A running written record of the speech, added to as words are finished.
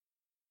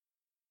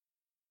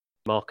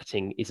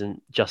Marketing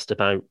isn't just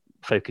about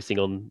focusing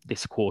on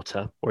this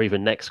quarter or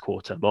even next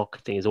quarter.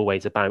 Marketing is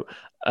always about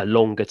a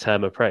longer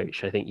term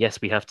approach. I think,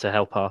 yes, we have to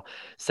help our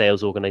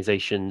sales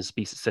organizations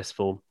be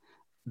successful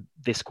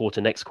this quarter,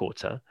 next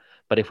quarter.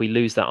 But if we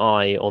lose that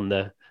eye on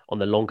the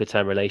longer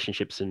term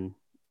relationships and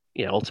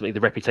ultimately the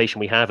reputation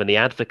we have and the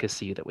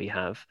advocacy that we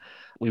have,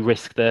 we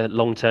risk the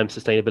long term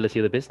sustainability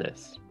of the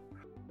business.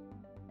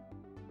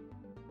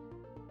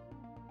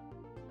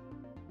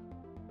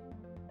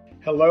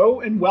 Hello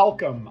and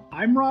welcome.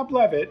 I'm Rob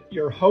Levitt,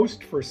 your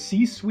host for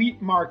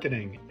C-Suite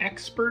Marketing,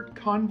 expert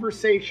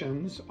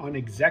conversations on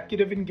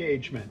executive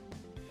engagement.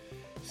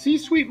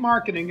 C-Suite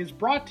Marketing is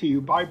brought to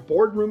you by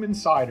Boardroom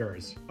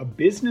Insiders, a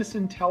business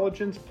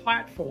intelligence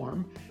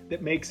platform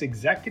that makes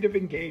executive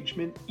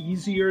engagement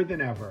easier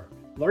than ever.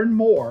 Learn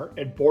more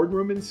at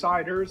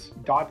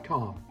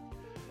boardroominsiders.com.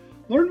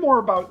 Learn more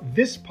about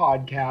this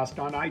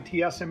podcast on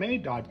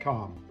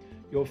itsma.com.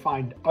 You'll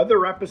find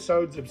other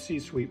episodes of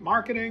C-Suite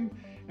Marketing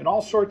and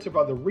all sorts of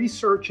other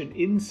research and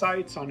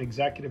insights on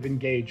executive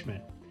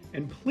engagement.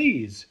 And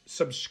please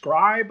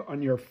subscribe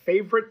on your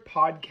favorite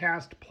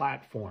podcast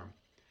platform.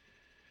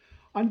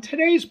 On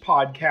today's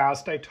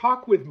podcast, I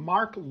talk with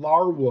Mark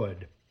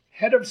Larwood,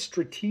 Head of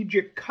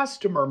Strategic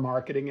Customer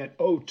Marketing at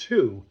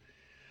O2,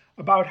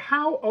 about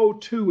how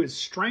O2 is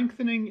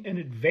strengthening and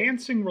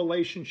advancing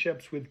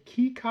relationships with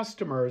key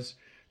customers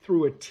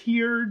through a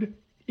tiered,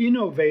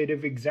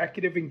 innovative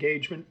executive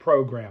engagement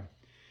program.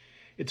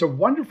 It's a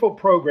wonderful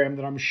program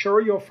that I'm sure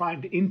you'll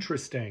find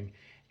interesting,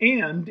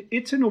 and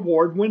it's an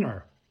award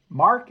winner.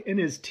 Mark and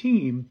his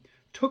team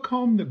took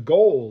home the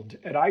gold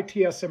at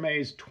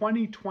ITSMA's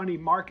 2020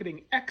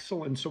 Marketing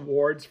Excellence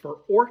Awards for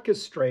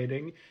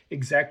orchestrating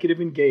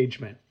executive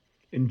engagement.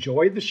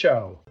 Enjoy the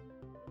show.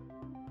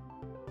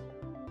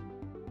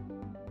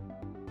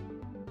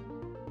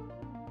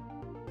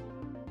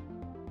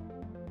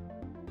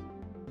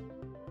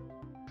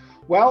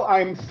 Well,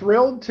 I'm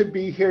thrilled to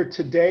be here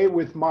today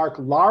with Mark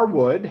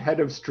Larwood,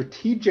 Head of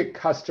Strategic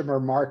Customer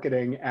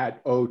Marketing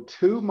at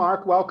O2.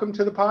 Mark, welcome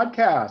to the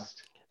podcast.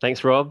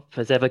 Thanks, Rob.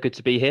 As ever, good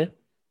to be here.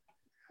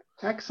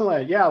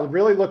 Excellent. Yeah,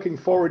 really looking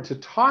forward to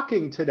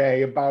talking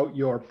today about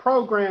your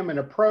program and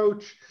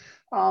approach.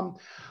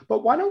 But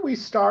why don't we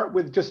start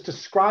with just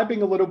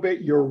describing a little bit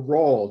your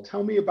role?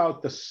 Tell me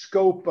about the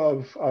scope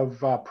of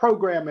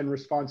program and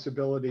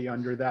responsibility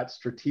under that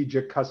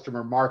strategic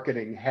customer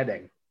marketing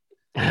heading.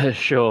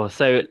 Sure.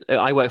 So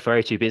I work for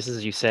O2 Business,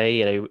 as you say.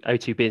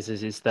 O2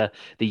 Business is the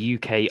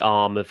UK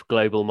arm of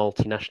global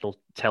multinational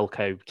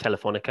telco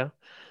Telefonica.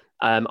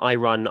 I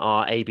run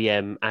our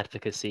ABM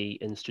advocacy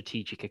and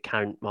strategic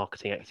account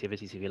marketing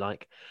activities, if you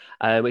like,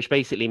 which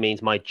basically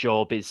means my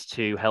job is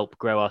to help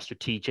grow our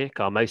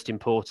strategic, our most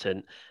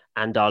important,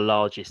 and our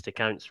largest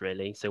accounts,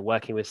 really. So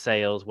working with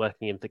sales,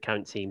 working with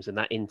account teams, and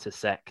that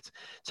intersect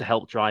to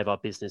help drive our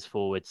business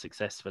forward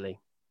successfully.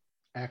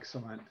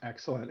 Excellent,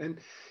 excellent. And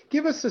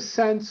give us a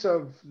sense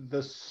of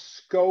the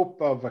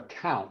scope of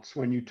accounts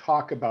when you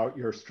talk about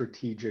your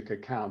strategic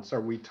accounts.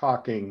 Are we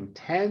talking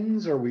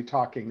tens? Are we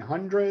talking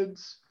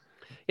hundreds?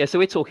 Yeah, so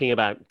we're talking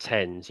about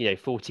tens,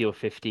 40 or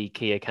 50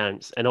 key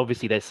accounts. And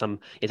obviously it's a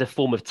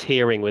form of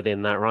tiering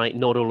within that, right?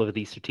 Not all of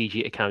these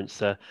strategic accounts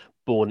are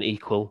born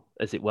equal,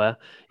 as it were.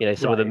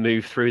 Some of them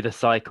move through the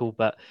cycle,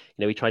 but,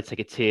 we try to take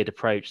a tiered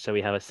approach so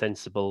we have a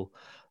sensible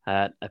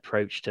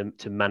approach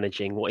to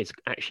managing what is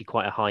actually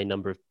quite a high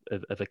number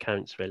of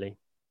accounts, really.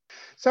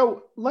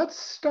 So let's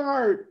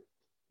start.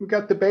 We've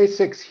got the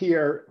basics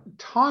here.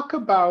 Talk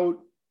about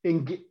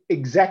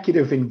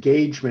executive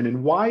engagement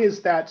and why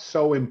is that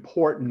so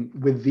important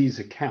with these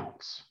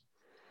accounts?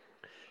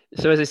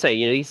 So as I say,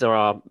 these are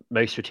our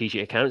most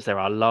strategic accounts. They're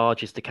our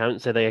largest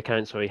accounts. They're the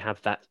accounts where we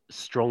have that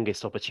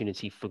strongest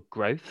opportunity for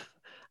growth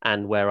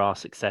and where our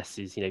success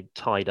is,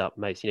 tied up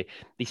most.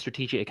 These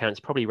strategic accounts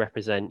probably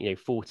represent,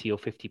 40 or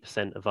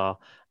 50% of our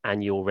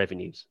annual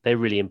revenues. They're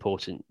really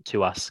important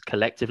to us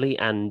collectively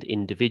and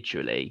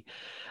individually.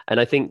 And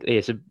I think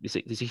there's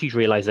a huge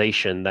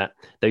realization that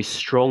those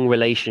strong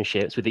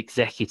relationships with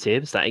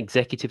executives, that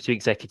executive to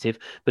executive,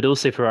 but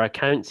also for our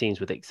account teams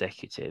with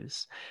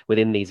executives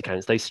within these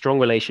accounts, those strong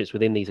relationships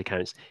within these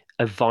accounts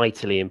are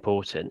vitally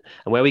important.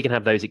 And where we can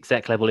have those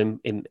exec level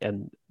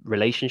in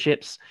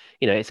relationships,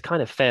 it's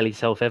kind of fairly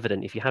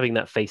self-evident. If you're having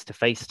that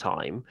face-to-face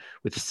time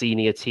with the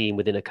senior team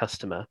within a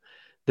customer,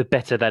 the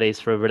better that is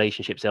for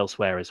relationships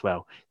elsewhere as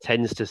well.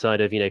 Tends to sort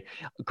of,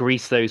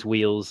 grease those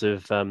wheels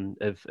of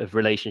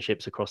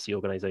relationships across the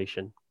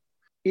organization.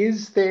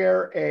 Is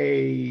there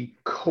a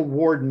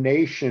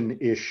coordination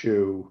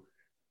issue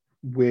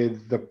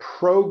with the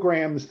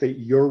programs that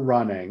you're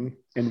running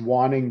and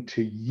wanting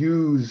to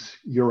use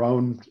your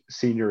own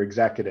senior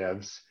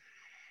executives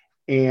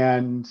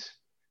and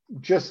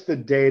just the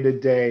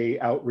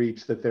day-to-day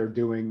outreach that they're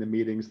doing, the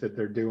meetings that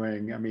they're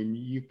doing? I mean,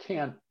 you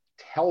can't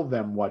tell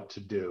them what to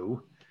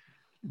do,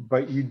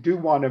 but you do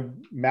want to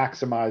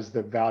maximize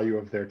the value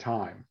of their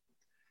time.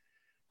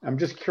 I'm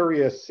just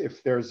curious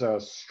if there's a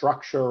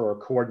structure or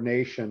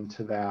coordination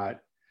to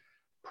that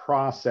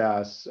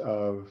process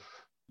of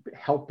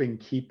helping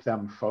keep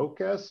them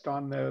focused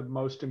on the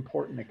most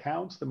important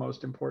accounts, the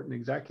most important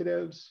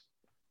executives?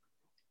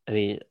 I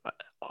mean,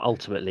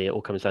 ultimately, it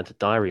all comes down to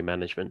diary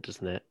management,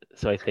 doesn't it?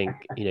 So I think,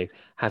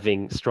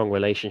 having strong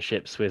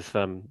relationships with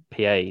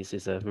PAs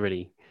is a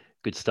really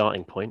good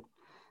starting point.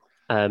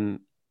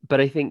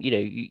 But I think,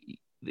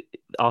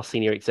 our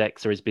senior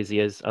execs are as busy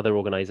as other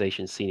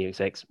organizations' senior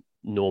execs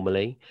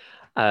normally.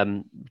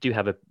 Do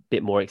have a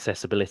bit more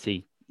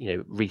accessibility,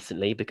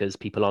 recently because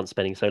people aren't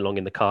spending so long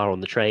in the car,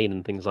 on the train,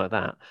 and things like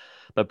that.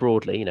 But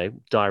broadly,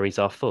 diaries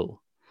are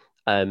full.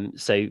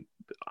 So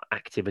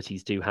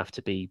activities do have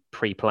to be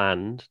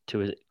pre-planned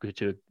to a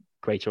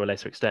greater or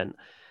lesser extent.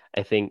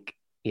 I think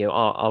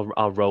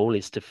our role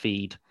is to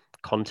feed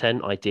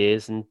content,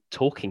 ideas, and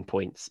talking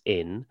points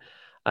in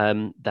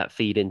that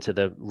feed into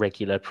the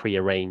regular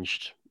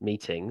pre-arranged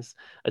meetings,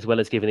 as well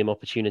as giving them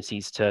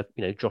opportunities to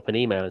drop an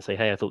email and say,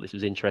 hey, I thought this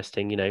was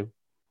interesting,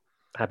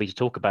 happy to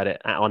talk about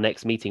it at our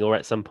next meeting or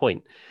at some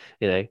point.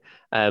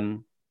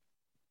 Um,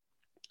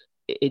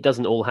 it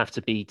doesn't all have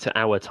to be to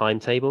our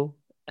timetable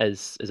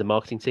as a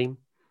marketing team.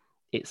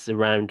 It's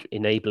around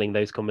enabling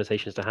those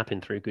conversations to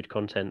happen through good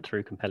content,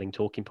 through compelling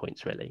talking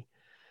points, really,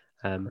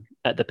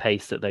 at the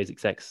pace that those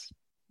execs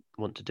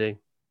want to do.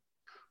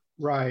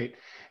 Right.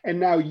 And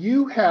now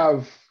you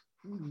have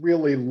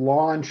really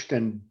launched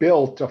and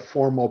built a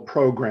formal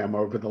program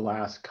over the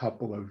last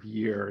couple of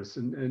years.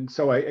 And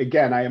so I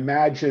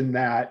imagine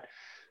that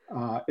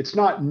it's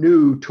not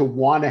new to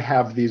want to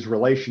have these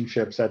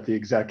relationships at the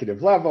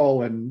executive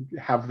level and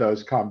have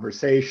those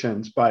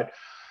conversations, but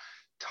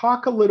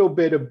talk a little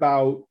bit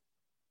about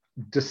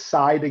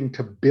deciding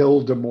to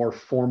build a more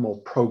formal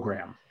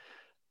program.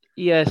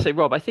 Yeah, so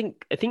Rob, I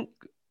think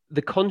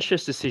the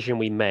conscious decision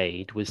we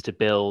made was to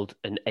build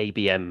an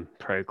ABM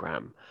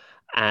program,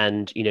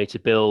 and to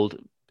build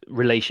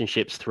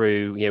relationships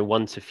through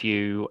one to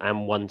few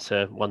and one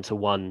to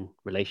one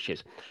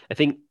relationships. I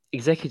think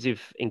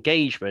executive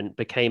engagement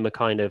became a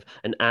kind of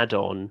an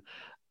add-on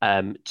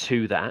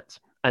to that,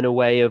 and a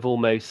way of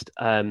almost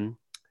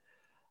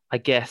I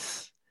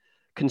guess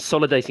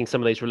consolidating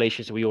some of those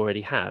relationships we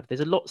already have.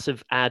 There's lots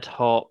of ad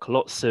hoc,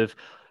 lots of,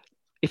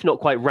 if not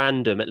quite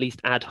random, at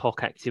least ad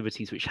hoc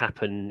activities which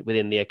happen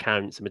within the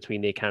accounts and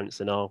between the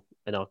accounts and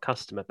our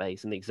customer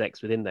base and the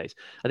execs within those.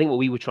 I think what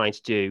we were trying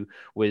to do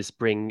was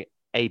bring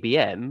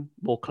ABM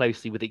more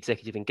closely with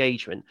executive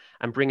engagement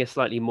and bring a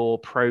slightly more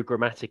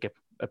programmatic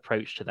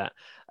approach to that,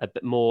 a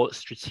bit more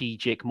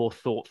strategic, more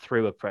thought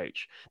through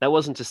approach. That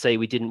wasn't to say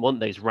we didn't want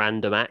those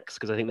random acts,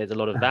 because I think there's a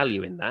lot of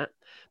value in that,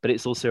 but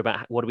it's also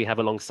about what do we have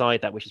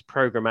alongside that, which is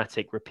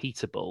programmatic,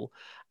 repeatable,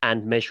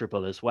 and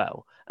measurable as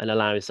well, and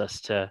allows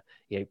us to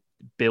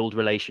build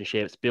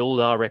relationships,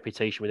 build our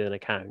reputation within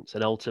accounts,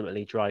 and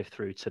ultimately drive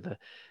through to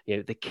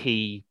the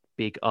key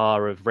big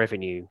R of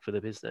revenue for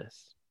the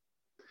business.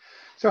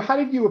 So how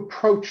did you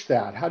approach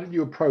that? How did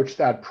you approach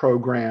that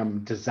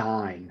program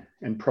design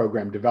and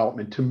program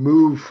development to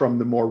move from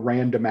the more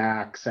random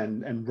acts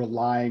and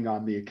relying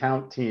on the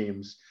account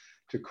teams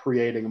to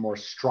creating a more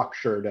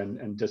structured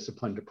and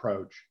disciplined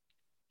approach?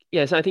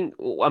 Yeah, so I think,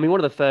 one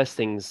of the first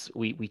things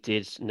we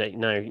did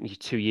now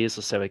 2 years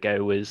or so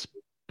ago was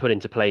put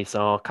into place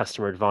our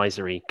customer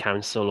advisory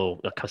council, or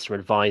a customer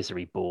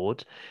advisory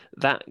board.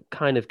 That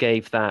kind of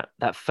gave that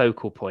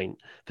focal point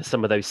for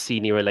some of those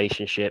senior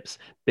relationships,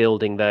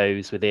 building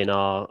those within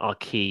our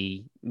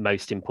key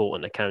most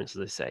important accounts,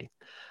 as I say.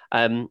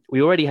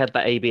 We already had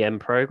that ABM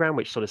program,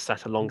 which sort of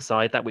sat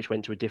alongside that, which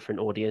went to a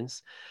different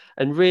audience.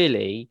 And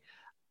really,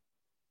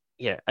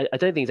 I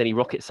don't think there's any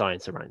rocket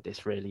science around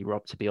this, really,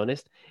 Rob, to be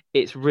honest.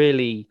 It's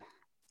really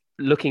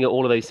looking at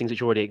all of those things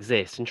which already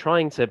exist and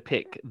trying to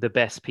pick the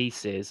best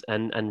pieces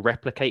and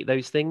replicate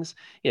those things.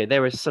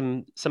 There are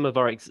some of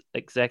our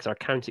execs, our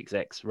account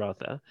execs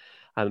rather,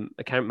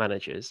 account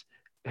managers,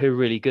 who are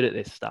really good at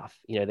this stuff.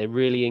 They're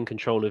really in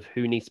control of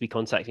who needs to be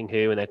contacting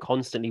who, and they're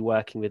constantly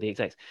working with the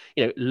execs.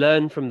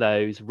 Learn from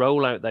those,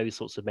 roll out those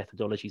sorts of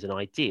methodologies and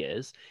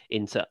ideas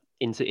into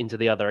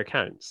the other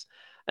accounts.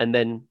 And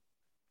then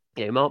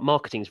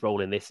marketing's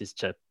role in this is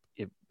to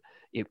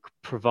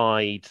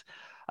provide,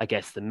 I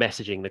guess, the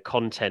messaging, the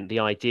content, the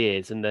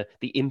ideas, and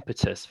the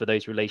impetus for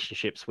those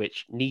relationships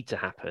which need to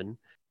happen.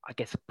 I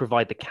guess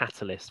provide the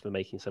catalyst for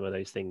making some of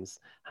those things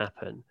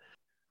happen.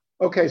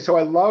 Okay, so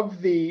I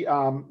love the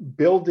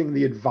building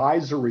the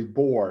advisory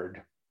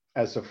board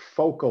as a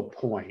focal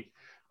point.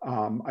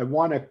 I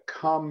want to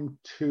come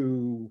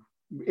to,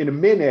 in a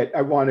minute,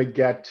 I want to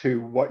get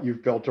to what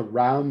you've built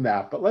around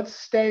that, but let's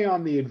stay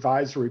on the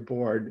advisory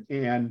board.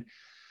 And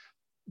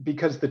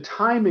because the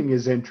timing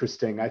is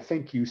interesting, I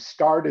think you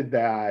started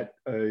that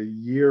a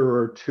year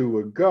or two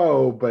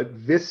ago, but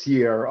this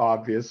year,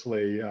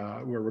 obviously,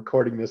 we're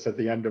recording this at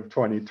the end of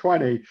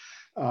 2020,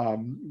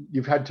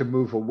 you've had to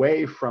move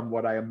away from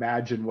what I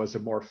imagine was a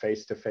more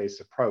face-to-face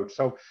approach.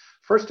 So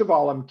first of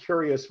all, I'm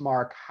curious,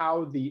 Mark,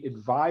 how the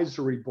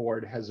advisory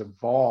board has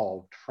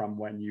evolved from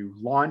when you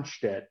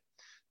launched it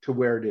to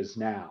where it is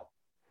now.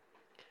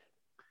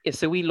 Yeah,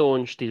 so we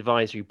launched the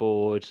advisory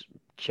board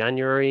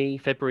February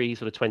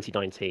sort of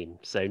 2019,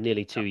 so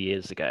nearly 2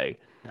 years ago.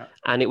 Yeah.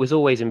 And it was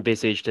always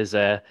envisaged as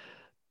a,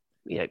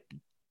 you know,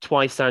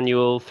 twice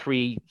annual,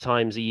 3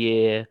 times a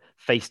year,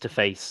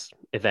 face-to-face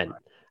event.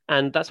 Right.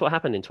 And that's what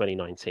happened in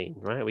 2019,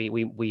 right?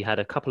 We had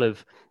a couple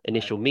of Right.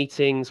 initial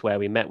meetings where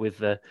we met with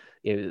the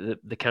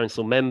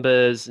council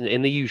members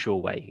in the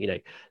usual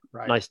way,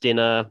 Right. nice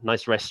dinner,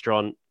 nice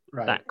restaurant,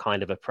 Right. that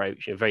kind of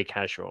approach, very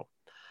casual.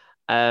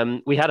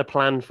 We had a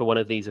plan for one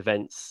of these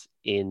events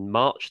in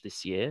March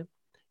this year,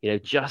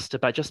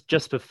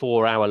 just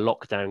before our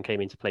lockdown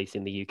came into place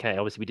in the UK.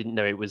 Obviously, we didn't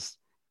know it was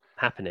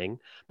happening,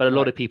 but a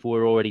lot Right. of people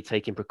were already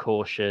taking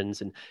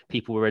precautions and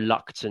people were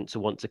reluctant to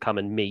want to come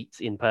and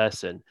meet in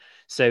person.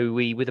 So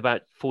with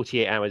about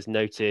 48 hours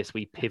notice,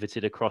 we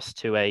pivoted across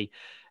to a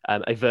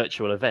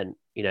virtual event.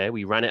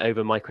 We ran it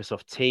over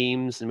Microsoft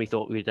Teams and we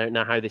thought, we don't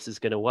know how this is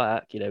going to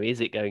work. Is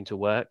it going to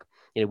work?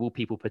 Will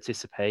people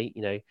participate?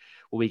 Will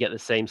we get the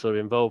same sort of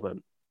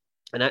involvement?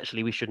 And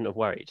actually, we shouldn't have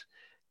worried.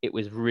 It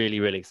was really,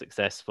 really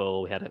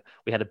successful.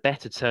 We had a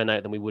better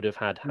turnout than we would have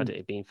had Mm.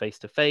 it been face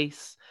to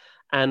face,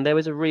 and there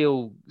was a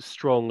real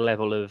strong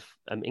level of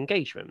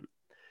engagement.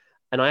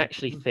 And I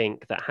actually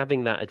think that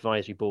having that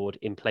advisory board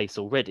in place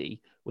already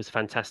was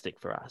fantastic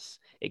for us.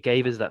 It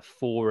gave us that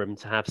forum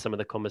to have some of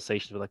the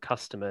conversations with our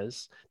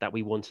customers that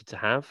we wanted to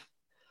have.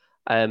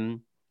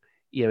 Um,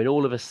 and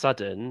all of a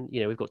sudden,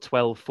 we've got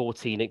 12,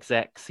 14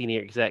 execs,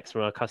 senior execs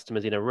from our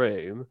customers in a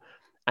room,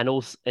 and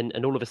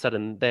all of a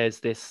sudden there's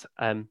this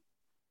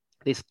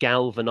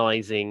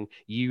galvanizing,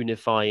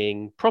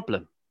 unifying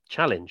problem,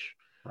 challenge,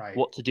 Right.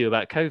 what to do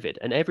about COVID.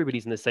 And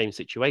everybody's in the same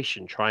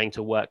situation, trying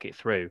to work it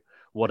through.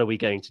 What are we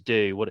going to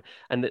do?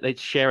 And they're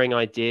sharing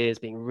ideas,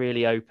 being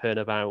really open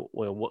about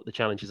what the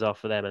challenges are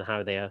for them and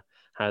how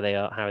they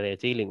are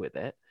dealing with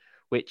it,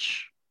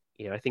 which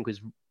I think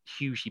was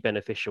hugely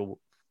beneficial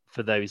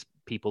for those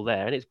people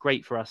there. And it's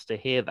great for us to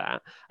hear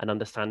that and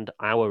understand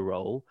our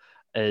role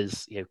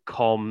as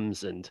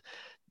comms and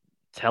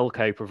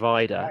telco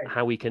provider, Right.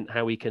 how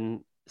we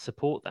can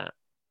support that.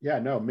 Yeah.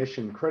 No,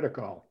 mission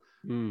critical.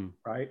 Mm.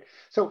 Right.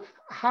 So,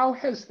 how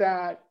has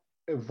that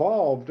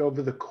evolved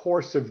over the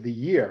course of the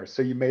year?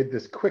 So, you made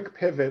this quick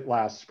pivot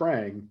last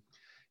spring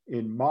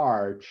in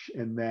March,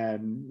 and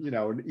then,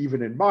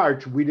 even in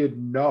March, we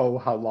didn't know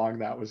how long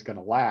that was going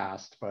to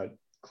last, but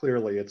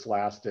clearly it's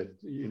lasted,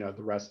 the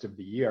rest of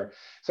the year.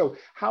 So,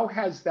 how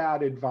has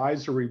that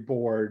advisory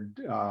board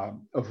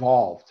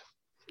evolved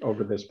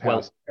over this Well,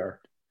 past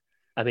year?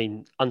 I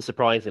mean,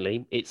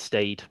 unsurprisingly, it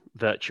stayed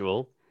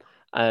virtual.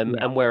 Yeah.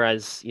 And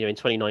whereas, in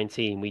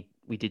 2019,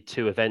 we did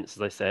 2 events,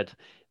 as I said,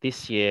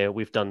 this year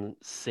we've done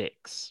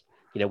 6.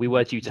 We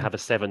were due to have a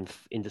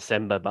 7th in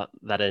December, but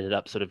that ended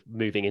up sort of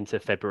moving into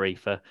February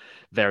for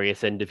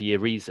various end of year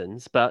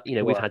reasons. But, we've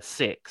Sure. had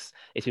 6.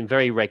 It's been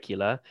very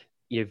regular,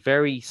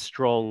 very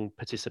strong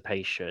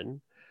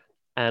participation.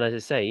 And as I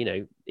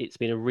say, it's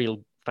been a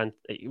real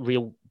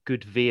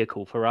good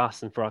vehicle for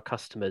us and for our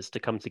customers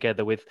to come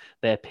together with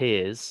their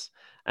peers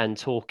and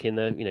talk in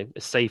a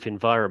safe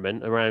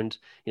environment around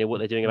what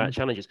they're doing about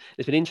challenges.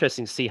 It's been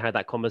interesting to see how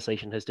that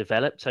conversation has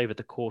developed over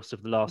the course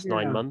of the last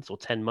nine Yeah. months or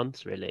 10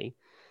 months, really,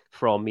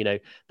 from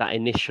that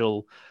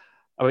initial,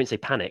 I won't say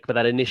panic, but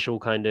that initial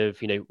kind of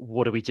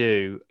what do we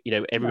do?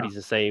 Yeah. Everybody's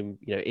the same,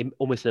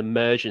 almost an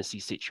emergency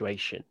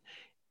situation,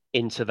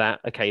 into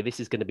that, okay,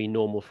 this is going to be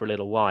normal for a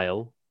little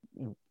while.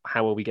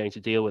 How are we going to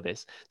deal with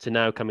this? To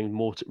now coming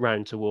more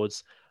round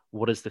towards,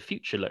 what does the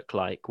future look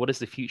like? What does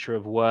the future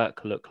of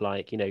work look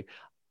like?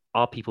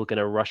 Are people going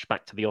to rush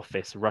back to the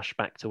office, rush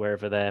back to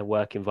wherever their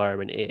work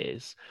environment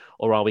is?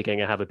 Or are we going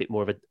to have a bit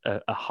more of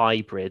a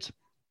hybrid,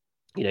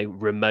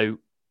 remote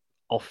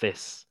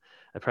office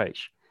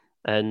approach?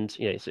 And,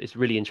 it's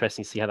really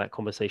interesting to see how that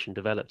conversation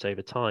developed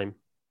over time.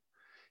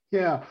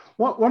 Yeah.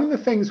 One of the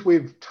things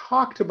we've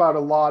talked about a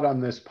lot on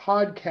this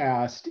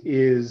podcast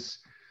is,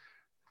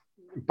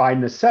 by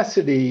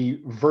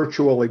necessity,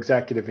 virtual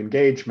executive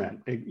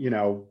engagement.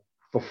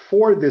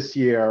 Before this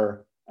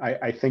year,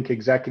 I think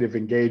executive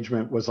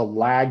engagement was a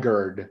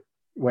laggard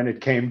when it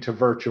came to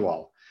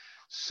virtual.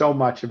 So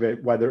much of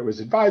it, whether it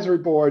was advisory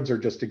boards or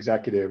just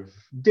executive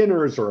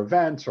dinners or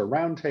events or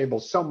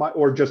roundtables, so much,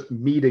 or just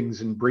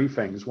meetings and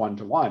briefings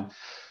one-to-one,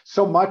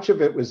 so much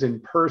of it was in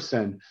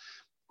person.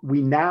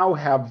 We now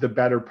have the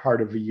better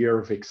part of a year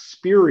of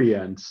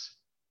experience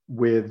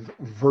with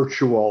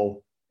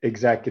virtual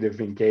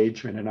executive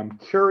engagement. And I'm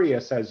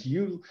curious, as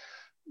you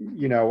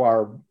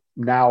are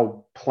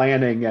now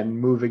planning and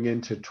moving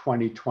into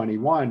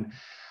 2021,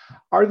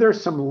 are there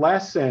some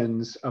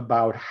lessons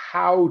about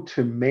how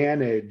to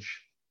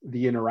manage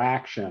the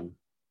interaction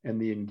and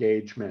the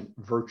engagement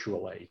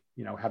virtually?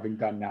 Having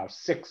done now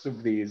 6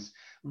 of these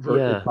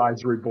Yeah.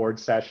 advisory board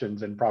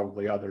sessions and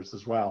probably others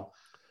as well.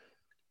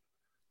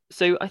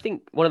 So I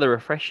think one of the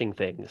refreshing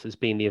things has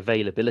been the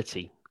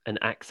availability and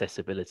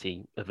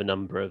accessibility of a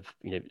number of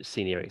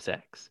senior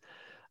execs.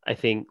 I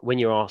think when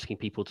you're asking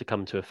people to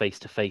come to a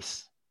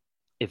face-to-face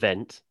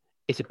event,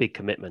 it's a big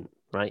commitment,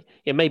 right?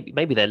 Yeah,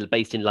 maybe they're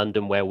based in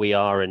London where we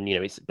are, and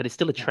it's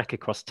still a trek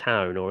across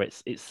town, or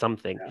it's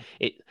something.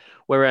 Yeah.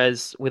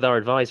 Whereas with our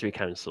advisory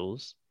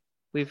councils,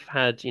 we've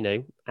had,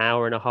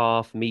 hour and a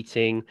half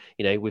meeting,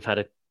 we've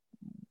had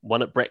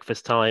one at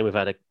breakfast time, we've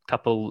had a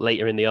couple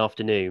later in the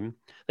afternoon.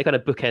 They kind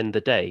of bookend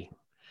the day.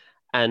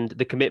 And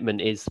the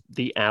commitment is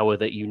the hour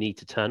that you need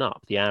to turn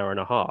up, the hour and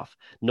a half,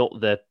 not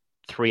the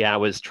 3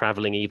 hours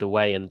traveling either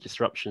way and the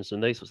disruptions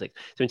and those sorts of things.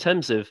 So in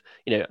terms of,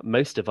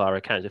 most of our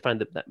accounts, we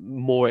found that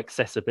more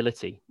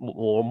accessibility,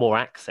 more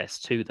access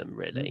to them,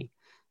 really.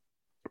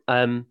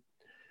 And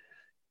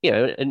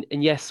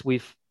yes,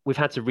 we've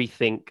had to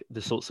rethink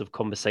the sorts of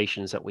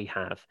conversations that we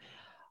have.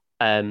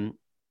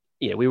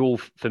 We're all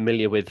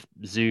familiar with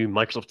Zoom,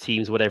 Microsoft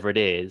Teams, whatever it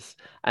is.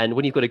 And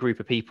when you've got a group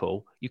of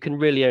people, you can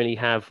really only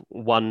have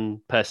one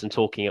person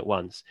talking at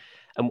once.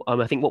 And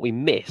I think what we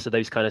miss are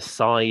those kind of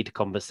side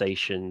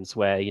conversations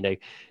where,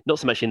 not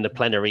so much in the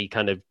plenary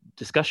kind of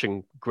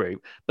discussion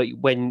group, but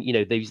when,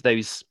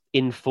 those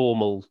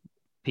informal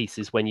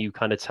pieces when you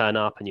kind of turn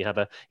up and you have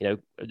a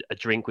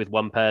drink with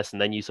one person,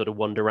 then you sort of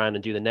wander around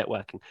and do the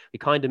networking. We're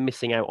kind of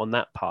missing out on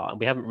that part, and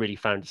we haven't really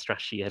found a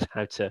strategy of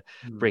how to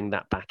bring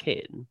that back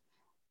in.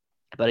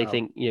 But I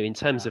think, in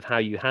terms of how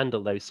you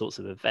handle those sorts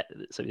of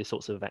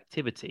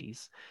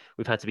activities,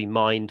 we've had to be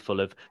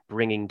mindful of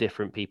bringing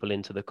different people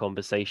into the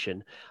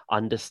conversation,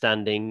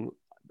 understanding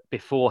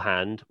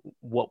beforehand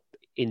what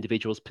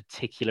individuals'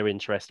 particular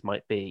interest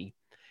might be.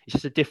 It's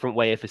just a different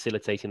way of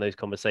facilitating those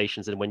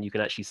conversations, and when you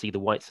can actually see the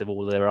whites of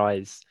all their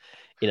eyes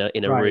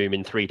in a room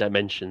in 3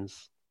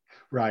 dimensions.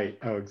 Right.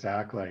 Oh,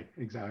 exactly.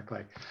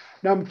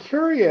 Now, I'm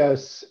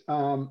curious,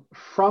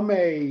 from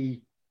a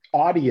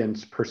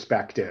audience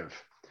perspective.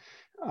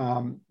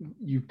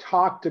 You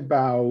talked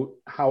about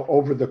how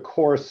over the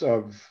course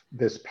of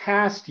this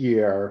past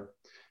year,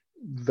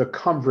 the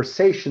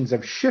conversations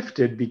have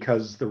shifted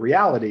because the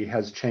reality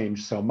has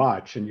changed so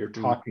much, and you're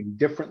talking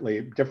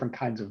different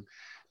kinds of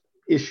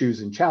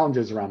issues and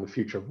challenges around the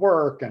future of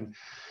work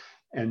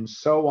and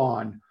so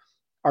on.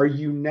 Are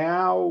you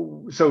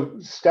now, so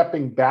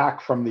stepping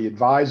back from the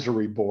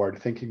advisory board,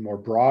 thinking more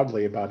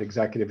broadly about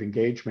executive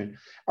engagement,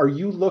 are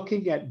you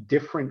looking at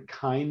different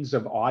kinds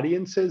of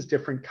audiences,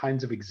 different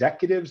kinds of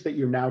executives that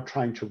you're now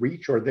trying to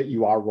reach or that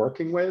you are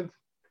working with?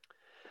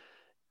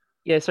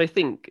 Yeah, so I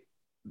think,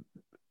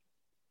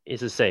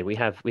 as I say, we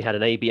had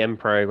an ABM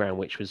program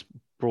which was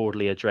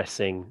broadly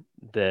addressing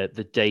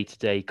the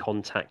day-to-day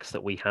contacts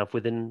that we have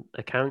within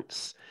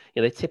accounts.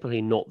 They're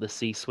typically not the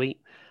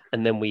C-suite,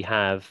 and then we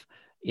have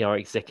our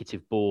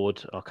executive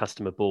board, our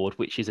customer board,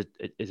 which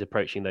is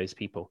approaching those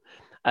people.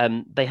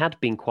 They had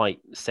been quite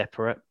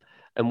separate,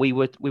 and we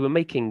were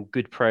making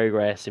good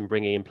progress in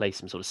bringing in place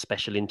some sort of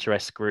special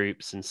interest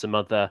groups and some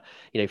other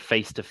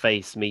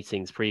face-to-face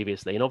meetings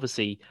previously, and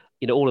obviously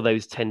all of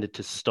those tended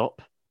to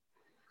stop.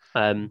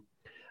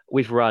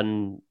 We've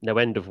run no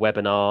end of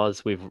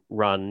webinars. We've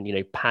run,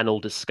 panel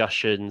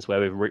discussions where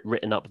we've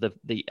written up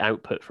the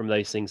output from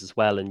those things as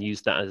well, and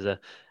used that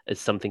as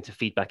something to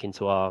feed back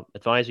into our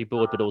advisory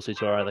board, but also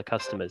to our other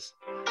customers.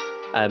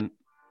 The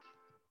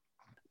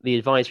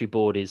advisory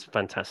board is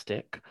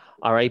fantastic.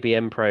 Our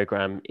ABM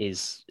program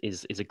is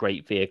a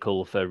great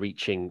vehicle for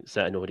reaching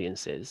certain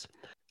audiences.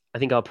 I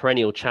think our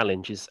perennial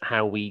challenge is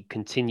how we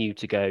continue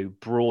to go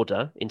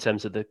broader in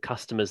terms of the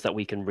customers that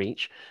we can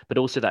reach, but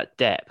also that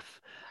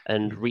depth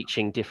and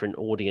reaching different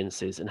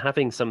audiences and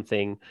having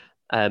something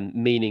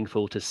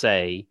meaningful to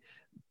say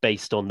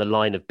based on the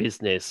line of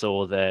business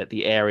or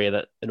the area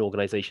that an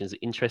organization is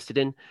interested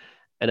in.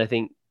 And I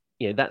think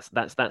that's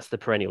the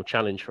perennial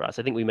challenge for us.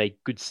 I think we made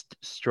good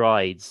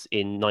strides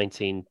in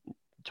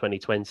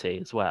 2020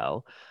 as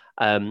well.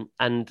 And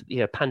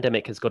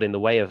pandemic has got in the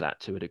way of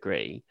that to a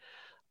degree.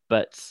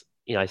 But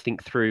I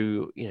think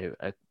through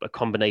a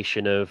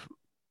combination of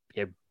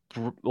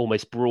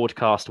almost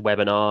broadcast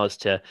webinars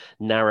to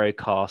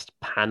narrowcast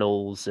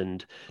panels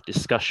and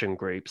discussion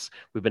groups,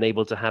 we've been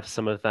able to have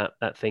some of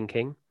that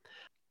thinking.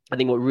 I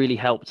think what really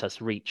helped us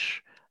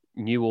reach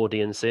new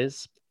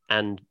audiences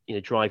and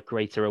drive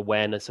greater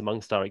awareness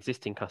amongst our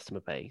existing customer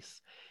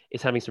base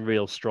is having some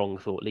real strong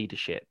thought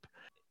leadership.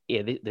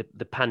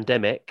 The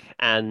pandemic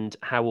and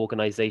how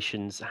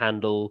organizations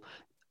handle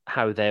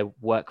how their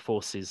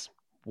workforces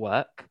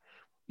work,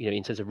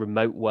 in terms of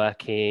remote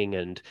working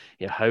and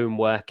home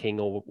working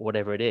or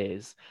whatever it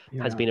is,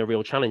 has been a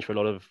real challenge for a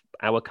lot of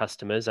our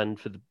customers and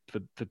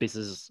for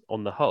business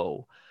on the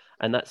whole.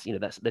 And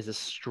there's a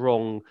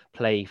strong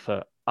play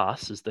for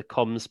us as the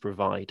comms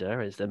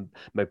provider, as the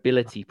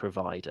mobility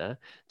provider,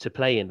 to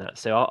play in that.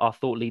 So our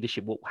thought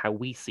leadership, how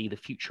we see the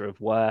future of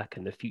work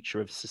and the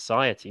future of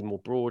society more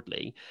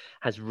broadly,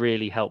 has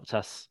really helped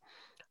us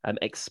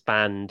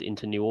expand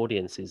into new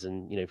audiences,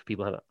 and for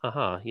people have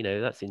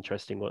that's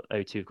interesting what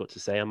O2 have got to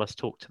say, I must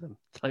talk to them,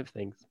 type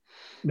things.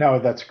 No,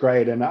 that's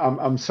great. And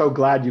I'm so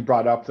glad you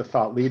brought up the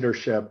thought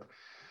leadership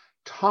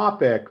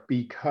topic,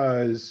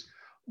 because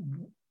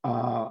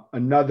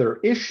another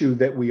issue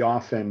that we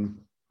often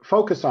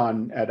focus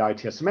on at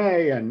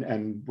ITSMA,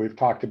 and we've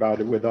talked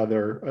about it with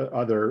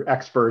other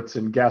experts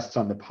and guests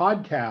on the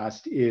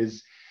podcast,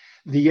 is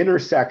the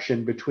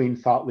intersection between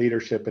thought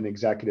leadership and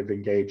executive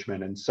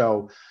engagement. And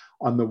so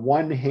on the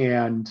one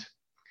hand,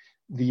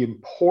 the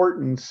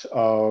importance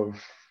of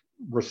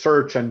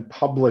research and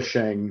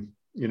publishing,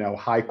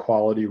 high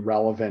quality,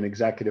 relevant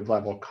executive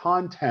level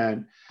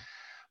content.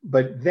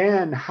 But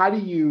then how do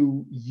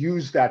you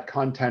use that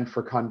content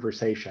for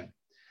conversation?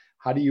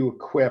 How do you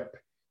equip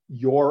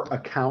your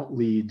account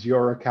leads,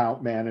 your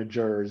account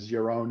managers,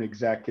 your own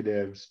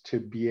executives to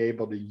be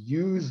able to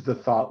use the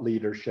thought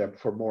leadership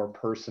for more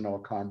personal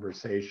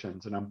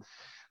conversations? And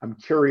I'm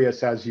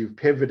curious, as you've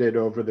pivoted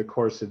over the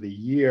course of the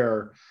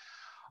year,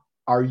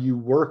 are you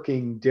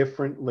working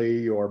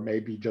differently or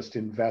maybe just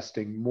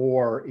investing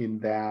more in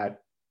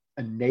that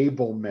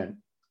enablement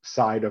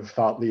side of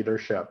thought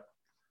leadership?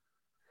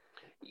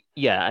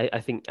 Yeah, I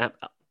think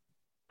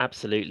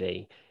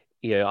absolutely.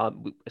 I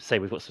say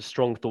we've got some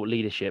strong thought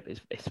leadership.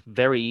 It's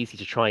very easy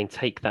to try and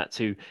take that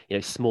to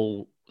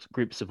small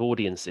groups of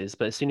audiences,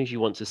 but as soon as you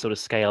want to sort of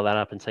scale that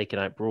up and take it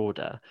out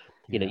broader,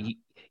 Yeah.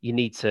 you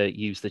need to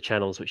use the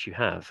channels which you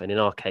have. And in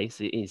our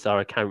case, it is our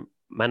account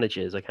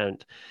managers,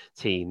 account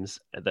teams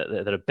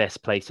that are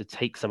best placed to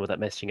take some of that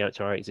messaging out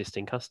to our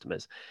existing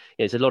customers.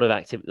 It's a lot of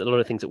a lot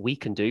of things that we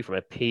can do from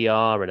a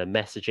PR and a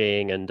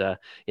messaging and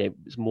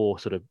it's more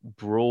sort of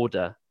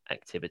broader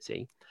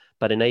activity,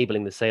 but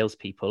enabling the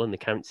salespeople and the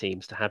account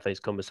teams to have those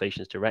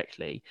conversations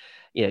directly,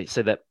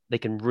 so that they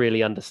can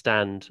really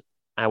understand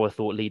our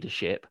thought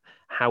leadership,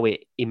 how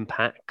it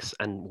impacts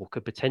and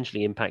could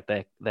potentially impact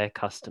their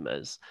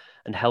customers,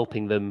 and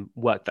helping them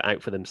work that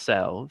out for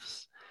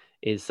themselves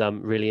is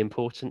really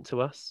important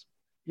to us.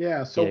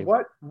 Yeah. So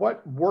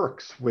what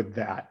works with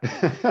that?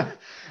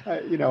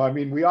 I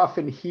mean, we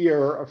often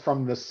hear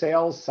from the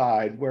sales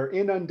side, we're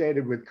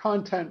inundated with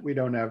content, we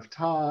don't have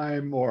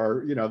time,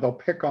 or they'll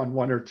pick on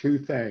one or two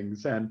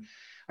things. And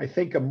I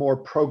think a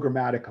more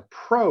programmatic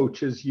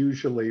approach is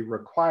usually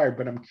required.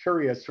 But I'm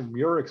curious from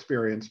your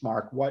experience,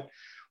 Mark,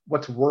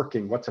 what's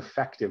working, what's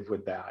effective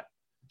with that?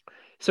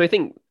 So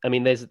I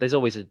mean, there's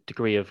always a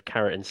degree of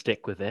carrot and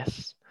stick with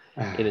this,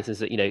 in the sense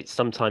that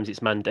sometimes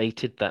it's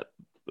mandated that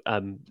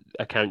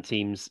account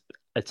teams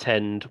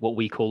attend what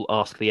we call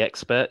Ask the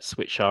Experts,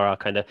 which are our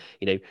kind of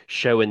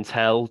show and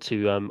tell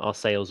to our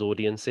sales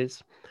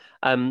audiences.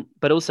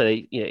 But also,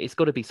 it's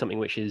got to be something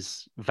which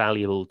is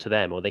valuable to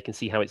them, or they can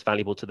see how it's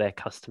valuable to their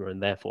customer,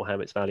 and therefore how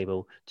it's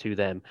valuable to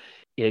them.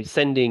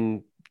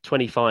 Sending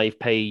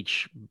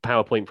 25-page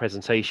PowerPoint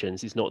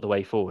presentations is not the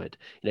way forward.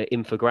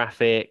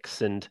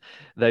 Infographics and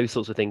those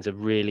sorts of things are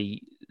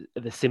really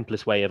the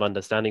simplest way of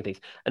understanding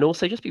things, and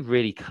also just be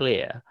really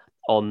clear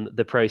on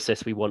the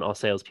process we want our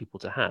salespeople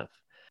to have.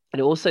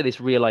 And also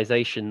this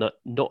realization that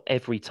not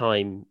every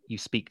time you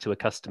speak to a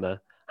customer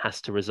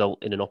has to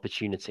result in an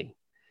opportunity.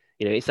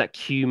 It's that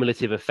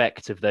cumulative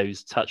effect of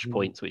those touch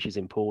points which is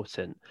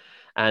important.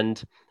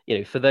 And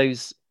for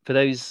those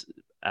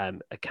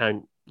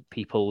account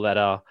people that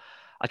are,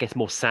 I guess,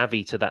 more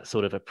savvy to that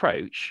sort of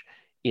approach,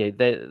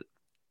 they're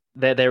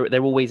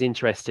always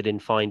interested in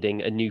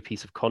finding a new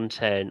piece of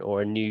content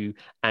or a new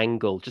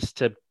angle just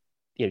to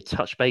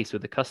touch base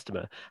with the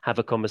customer, have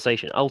a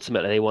conversation.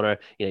 Ultimately, they want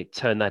to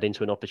turn that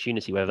into an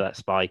opportunity, whether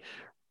that's by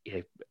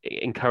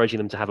encouraging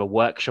them to have a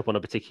workshop on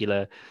a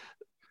particular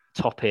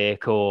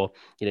topic, or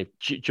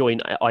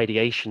join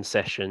ideation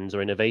sessions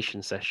or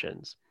innovation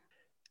sessions.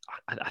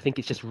 I think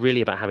it's just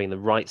really about having the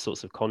right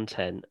sorts of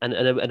content and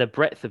a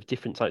breadth of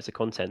different types of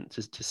content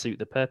to suit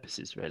the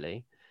purposes,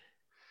 really.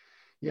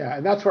 Yeah,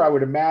 and that's where I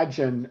would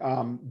imagine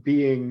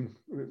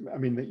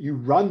that you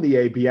run the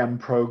ABM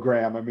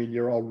program. I mean,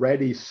 you're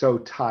already so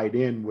tied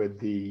in with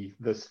the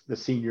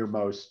senior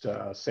most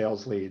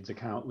sales leads,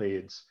 account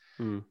leads.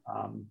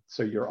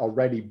 So you're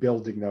already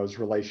building those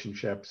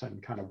relationships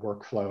and kind of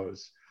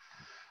workflows.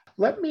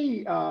 Let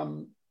me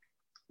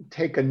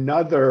take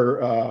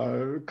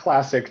another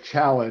classic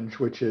challenge,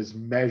 which is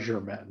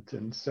measurement.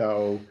 And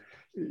so,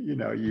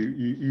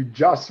 you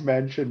just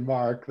mentioned,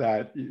 Mark,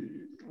 that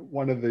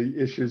one of the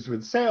issues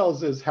with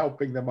sales is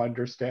helping them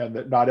understand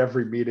that not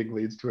every meeting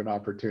leads to an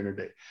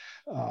opportunity.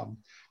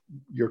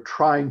 You're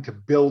trying to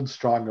build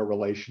stronger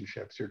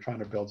relationships. You're trying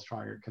to build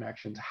stronger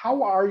connections.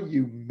 How are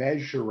you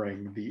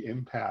measuring the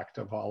impact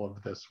of all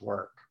of this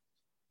work?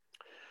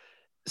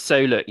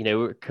 So look,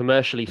 we're a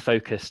commercially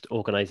focused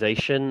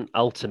organization.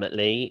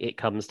 Ultimately, it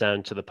comes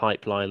down to the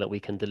pipeline that we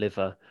can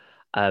deliver.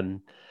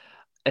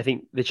 I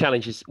think the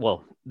challenge is,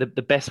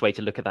 the best way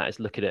to look at that is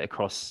look at it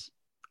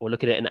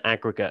in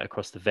aggregate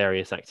across the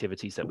various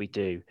activities that we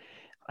do.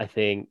 I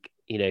think,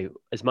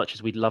 as much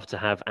as we'd love to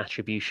have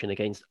attribution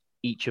against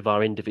each of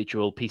our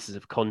individual pieces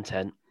of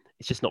content,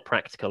 it's just not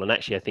practical. And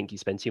actually, I think you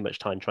spend too much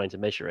time trying to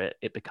measure it.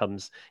 It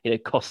becomes,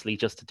 costly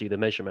just to do the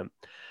measurement.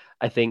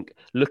 I think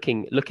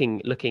looking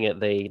at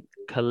the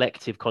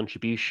collective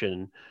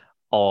contribution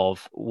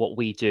of what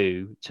we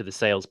do to the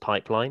sales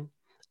pipeline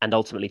and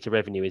ultimately to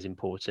revenue is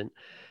important.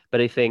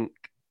 But I think,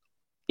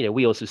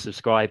 we also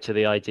subscribe to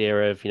the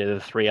idea of, the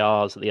 3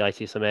 R's that the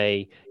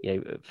ITSMA,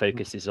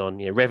 focuses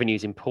on. Revenue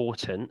is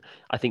important.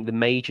 I think the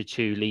major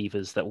 2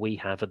 levers that we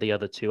have are the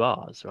other 2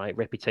 R's, right?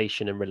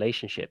 Reputation and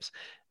relationships.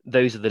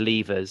 Those are the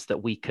levers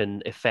that we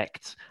can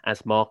affect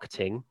as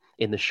marketing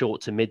in the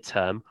short to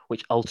mid-term,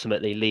 which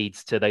ultimately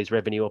leads to those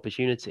revenue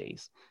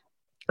opportunities.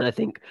 And I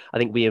think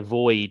we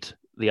avoid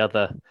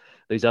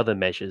those other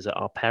measures at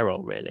our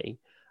peril, really.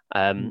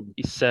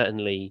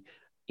 Certainly,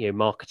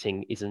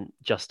 marketing isn't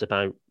just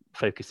about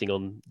focusing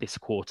on this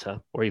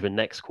quarter or even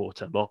next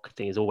quarter.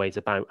 Marketing is always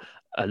about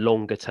a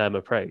longer term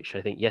approach.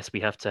 I think, yes, we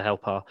have to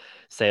help our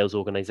sales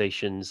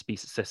organizations be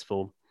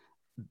successful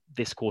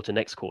this quarter,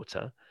 next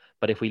quarter.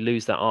 But if we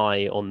lose that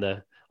eye on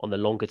the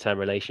longer term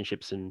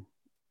relationships and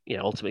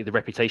ultimately the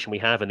reputation we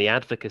have and the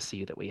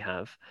advocacy that we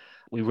have,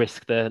 we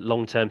risk the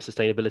long term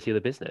sustainability of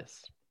the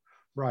business.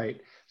 Right.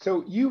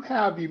 So you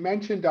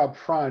mentioned up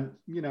front,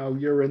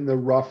 you're in the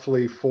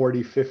roughly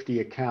 40,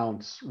 50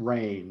 accounts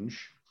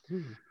range.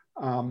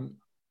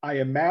 I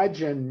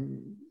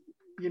imagine,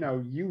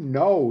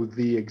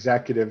 the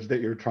executives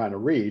that you're trying to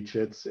reach.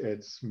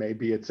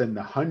 Maybe it's in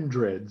the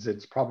hundreds.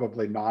 It's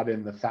probably not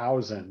in the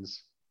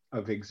thousands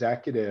of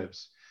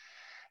executives.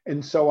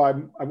 And so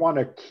I want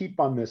to keep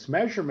on this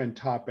measurement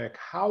topic.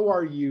 How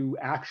are you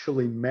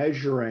actually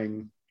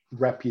measuring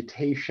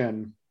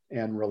reputation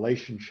and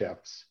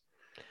relationships?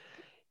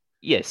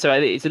 Yeah, so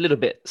it's a little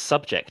bit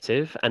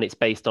subjective, and it's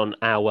based on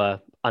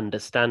our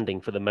understanding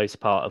for the most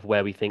part of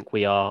where we think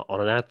we are on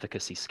an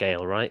advocacy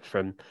scale, right?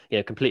 From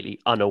completely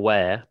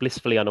unaware,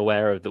 blissfully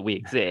unaware of that we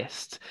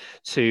exist,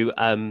 to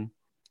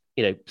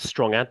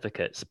strong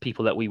advocates,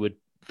 people that we would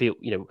feel,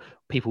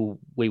 people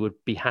we would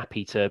be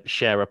happy to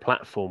share a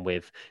platform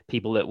with,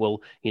 people that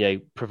will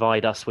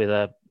provide us with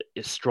a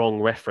strong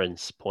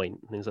reference point,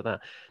 things like that.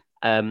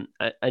 And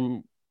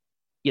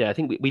I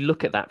think we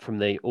look at that from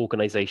the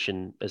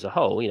organization as a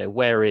whole.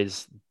 Where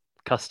is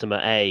customer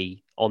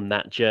A on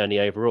that journey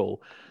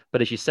overall?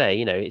 But as you say,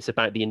 it's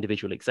about the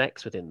individual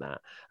execs within that.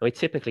 And we're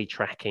typically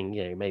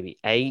tracking, maybe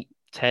 8,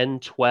 10,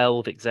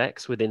 12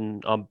 execs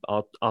within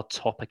our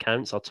top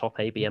accounts, our top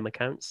ABM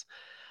accounts,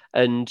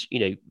 and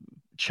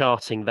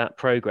charting that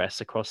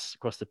progress across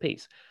the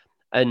piece,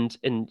 and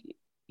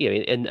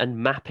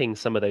mapping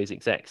some of those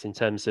execs in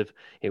terms of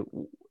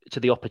to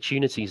the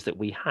opportunities that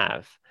we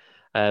have.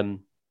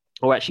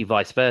 Or actually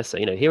vice versa,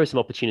 here are some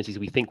opportunities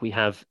we think we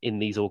have in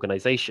these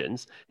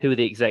organizations. Who are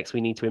the execs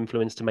we need to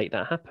influence to make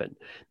that happen?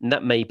 And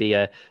that may be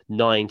a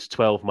 9 to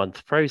 12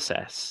 month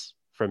process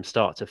from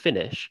start to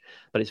finish,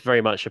 but it's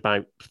very much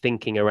about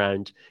thinking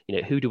around,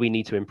 who do we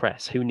need to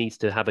impress? Who needs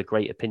to have a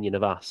great opinion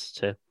of us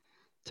to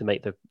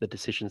make the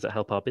decisions that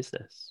help our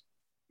business?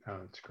 Oh,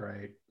 that's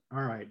great.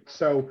 All right.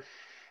 So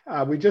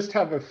we just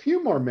have a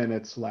few more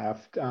minutes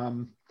left.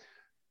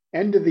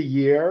 End of the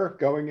year,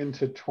 going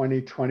into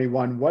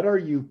 2021, what are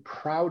you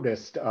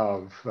proudest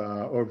of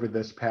over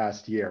this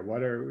past year?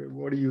 What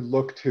do you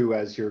look to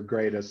as your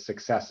greatest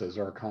successes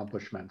or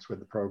accomplishments with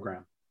the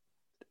program?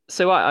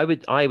 So I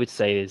would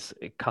say is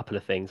a couple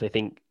of things. I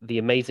think the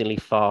amazingly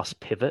fast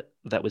pivot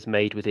that was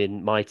made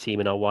within my team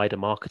and our wider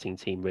marketing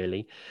team,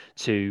 really,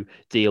 to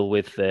deal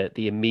with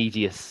the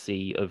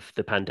immediacy of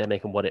the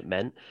pandemic and what it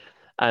meant.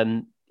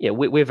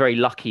 We're very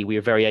lucky. We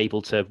were very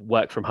able to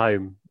work from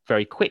home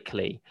very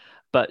quickly.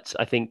 But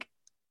I think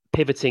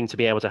pivoting to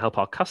be able to help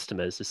our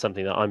customers is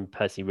something that I'm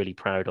personally really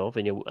proud of.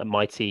 And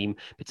my team,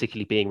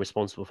 particularly being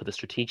responsible for the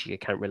strategic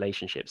account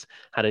relationships,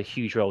 had a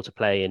huge role to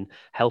play in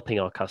helping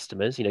our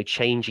customers,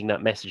 changing that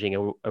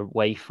messaging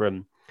away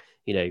from,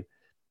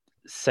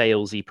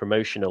 salesy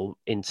promotional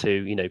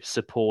into,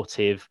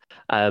 supportive,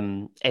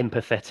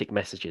 empathetic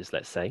messages,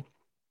 let's say.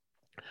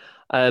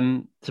 So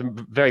I'm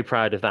very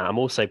proud of that. I'm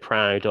also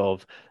proud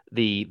of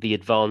the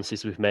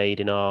advances we've made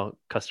in our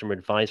customer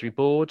advisory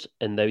board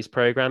and those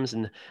programs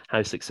and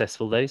how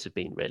successful those have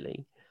been,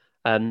 really.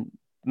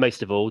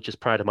 Most of all, just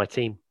proud of my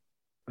team.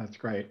 That's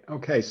great.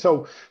 Okay,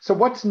 so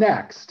what's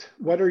next?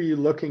 What are you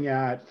looking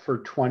at for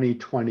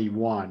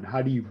 2021?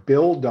 How do you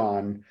build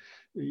on,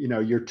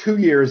 you're 2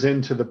 years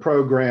into the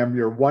program,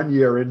 you're 1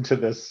 year into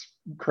this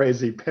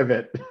crazy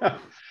pivot.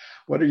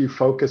 What are you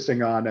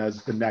focusing on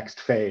as the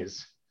next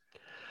phase?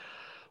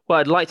 Well,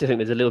 I'd like to think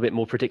there's a little bit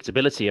more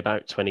predictability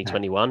about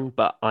 2021,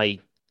 but I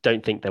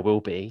don't think there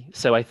will be.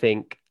 So I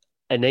think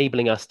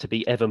enabling us to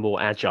be ever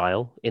more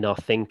agile in our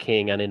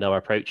thinking and in our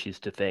approaches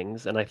to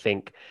things, and I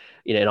think,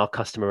 in our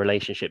customer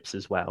relationships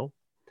as well.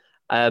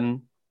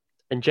 And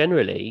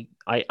generally,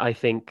 I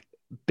think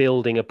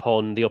building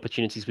upon the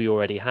opportunities we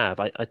already have.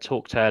 I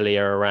talked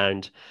earlier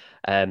around,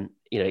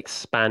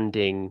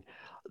 expanding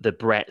the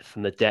breadth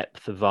and the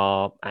depth of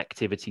our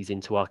activities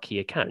into our key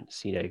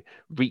accounts,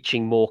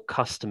 reaching more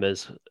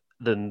customers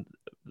than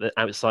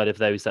outside of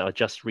those that are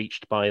just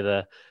reached by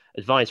the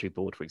advisory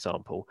board, for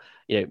example,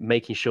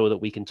 making sure that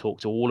we can talk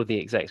to all of the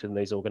execs within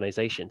those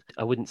organizations.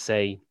 I would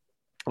say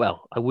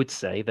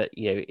that,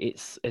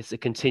 it's a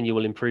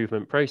continual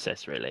improvement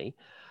process, really.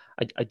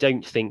 I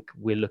don't think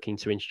we're looking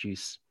to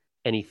introduce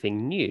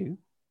anything new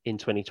in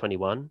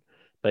 2021,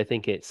 but I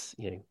think it's,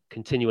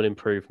 continual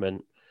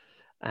improvement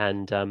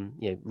and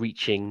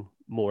reaching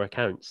more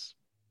accounts.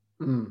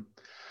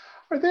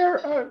 Are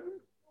there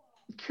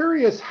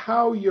curious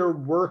how you're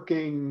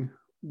working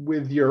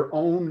with your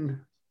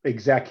own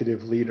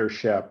executive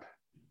leadership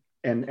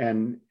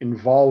and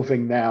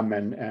involving them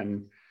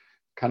and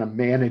kind of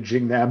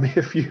managing them,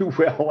 if you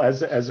will,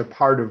 as a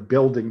part of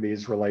building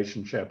these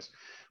relationships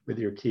with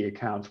your key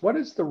accounts. What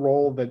is the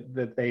role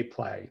that they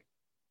play?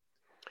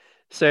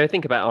 So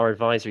think about our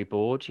advisory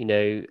board.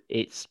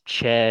 It's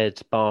chaired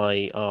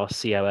by our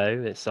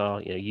COO. It's our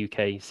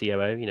UK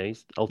COO.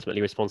 He's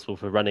ultimately responsible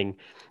for running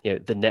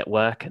the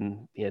network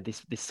and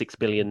this £6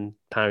 billion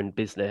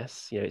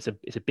business.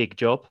 It's a big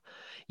job,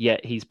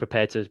 yet he's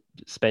prepared to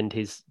spend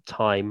his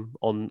time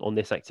on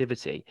this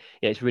activity.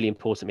 It's really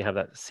important we have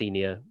that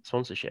senior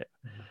sponsorship.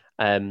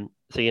 So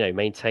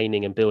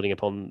maintaining and building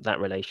upon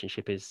that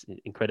relationship is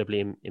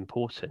incredibly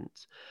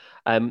important.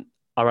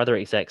 Our other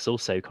execs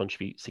also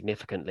contribute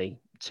significantly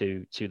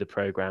to the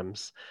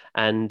programs,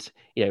 and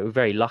we're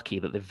very lucky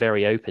that they're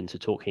very open to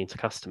talking to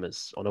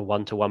customers on a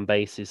one-to-one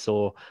basis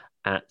or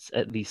at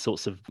these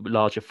sorts of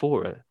larger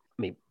fora.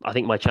 I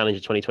think my challenge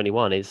in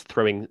 2021 is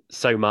throwing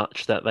so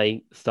much that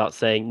they start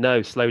saying,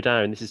 no, slow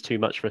down, this is too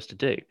much for us to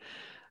do.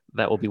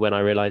 That will be when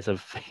I realize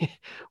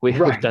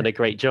we've done a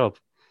great job.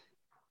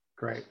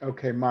 Great.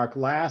 Okay, Mark,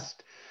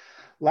 last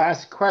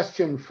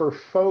question for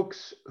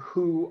folks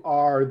who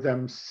are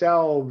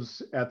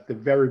themselves at the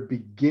very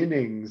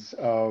beginnings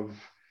of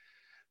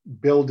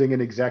building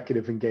an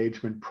executive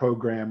engagement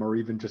program, or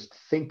even just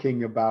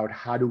thinking about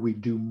how do we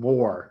do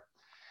more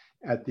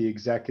at the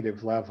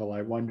executive level.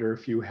 I wonder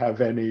if you have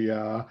any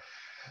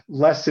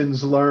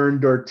lessons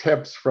learned or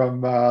tips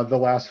from the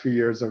last few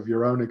years of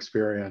your own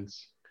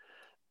experience.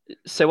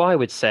 So I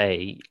would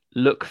say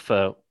look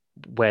for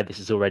where this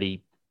is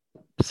already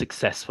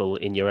successful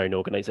in your own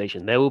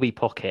organization. There will be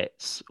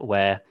pockets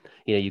where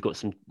you've got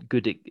some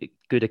good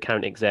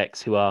account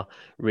execs who are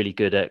really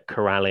good at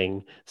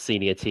corralling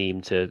senior team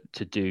to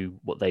do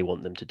what they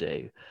want them to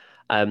do.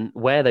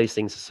 Where those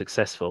things are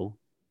successful,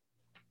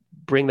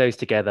 bring those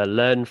together,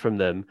 learn from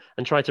them,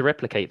 and try to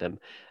replicate them.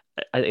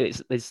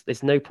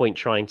 There's no point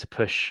trying to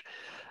push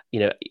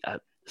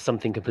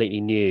something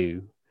completely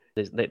new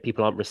that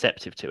people aren't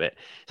receptive to it.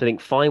 So I think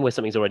find where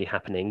something's already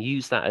happening,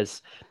 use that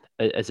as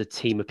a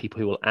team of people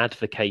who will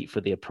advocate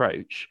for the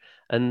approach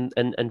and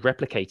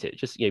replicate it.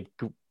 Just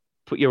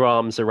put your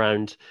arms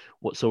around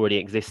what's already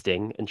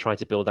existing and try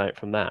to build out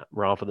from that,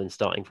 rather than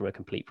starting from a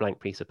complete blank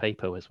piece of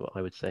paper, is what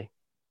I would say.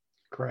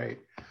 Great.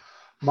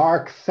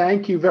 Mark,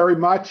 thank you very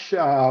much.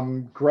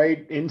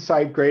 Great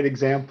insight, great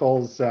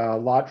examples, a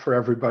lot for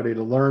everybody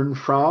to learn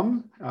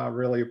from.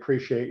 Really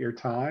appreciate your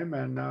time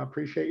and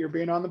appreciate your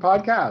being on the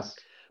podcast.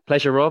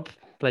 Pleasure, Rob.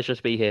 Pleasure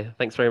to be here.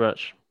 Thanks very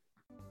much.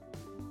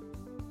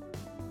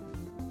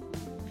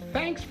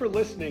 Thanks for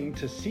listening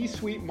to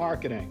C-Suite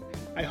Marketing.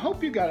 I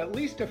hope you got at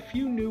least a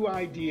few new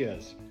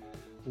ideas.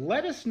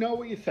 Let us know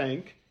what you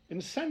think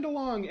and send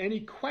along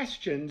any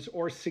questions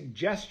or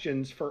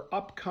suggestions for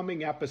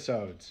upcoming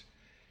episodes.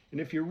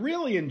 And if you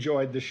really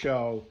enjoyed the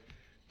show,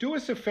 do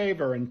us a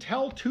favor and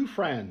tell 2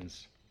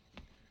 friends.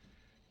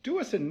 Do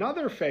us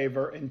another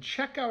favor and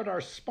check out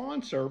our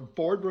sponsor,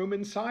 Boardroom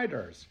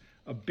Insiders,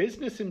 a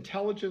business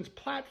intelligence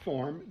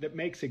platform that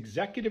makes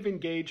executive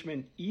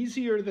engagement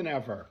easier than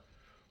ever.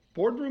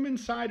 Boardroom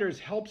Insiders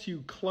helps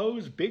you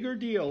close bigger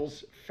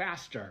deals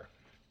faster.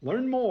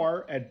 Learn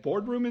more at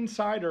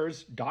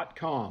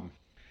boardroominsiders.com.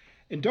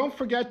 And don't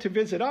forget to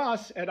visit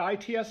us at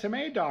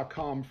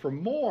itsma.com for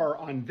more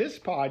on this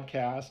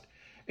podcast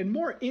and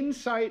more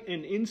insight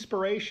and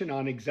inspiration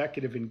on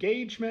executive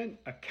engagement,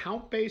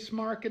 account-based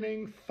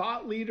marketing,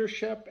 thought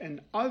leadership,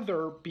 and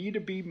other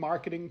B2B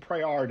marketing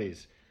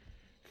priorities.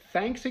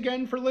 Thanks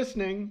again for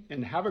listening,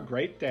 and have a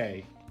great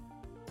day.